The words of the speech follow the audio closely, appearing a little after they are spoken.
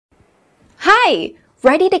Hi,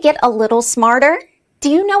 ready to get a little smarter?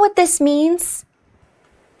 Do you know what this means?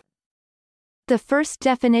 The first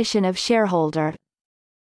definition of shareholder: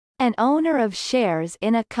 an owner of shares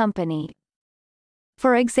in a company.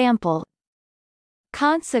 For example,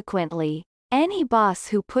 consequently, any boss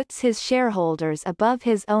who puts his shareholders above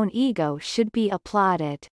his own ego should be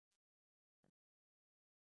applauded.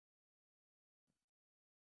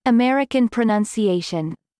 American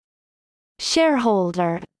pronunciation: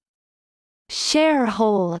 shareholder,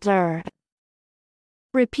 shareholder.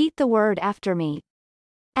 Repeat the word after me.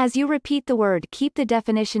 As you repeat the word, keep the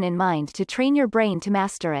definition in mind to train your brain to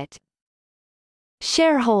master it.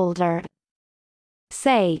 Shareholder.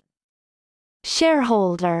 Say,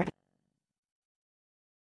 shareholder.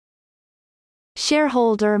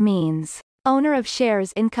 Shareholder means owner of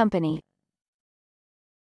shares in company.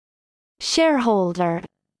 Shareholder.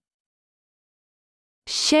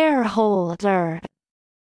 Shareholder.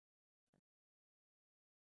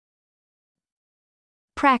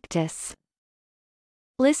 Practice.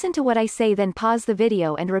 Listen to what I say, then pause the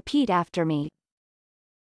video and repeat after me.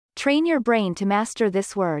 Train your brain to master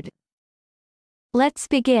this word. Let's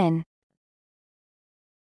begin.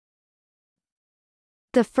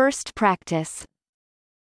 The first practice.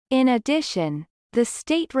 In addition, the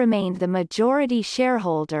state remained the majority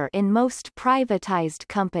shareholder in most privatized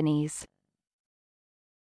companies.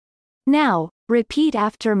 Now, repeat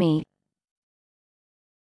after me.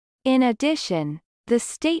 In addition, the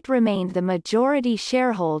state remained the majority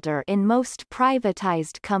shareholder in most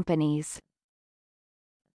privatized companies.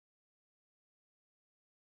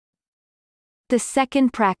 The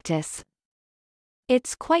second practice.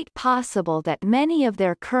 It's quite possible that many of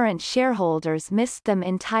their current shareholders missed them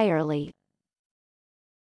entirely.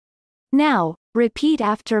 Now, repeat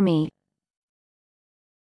after me.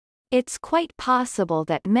 It's quite possible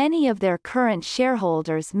that many of their current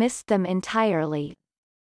shareholders missed them entirely.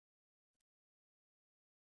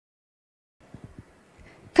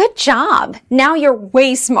 Good job! Now you're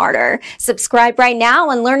way smarter. Subscribe right now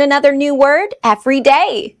and learn another new word every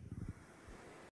day.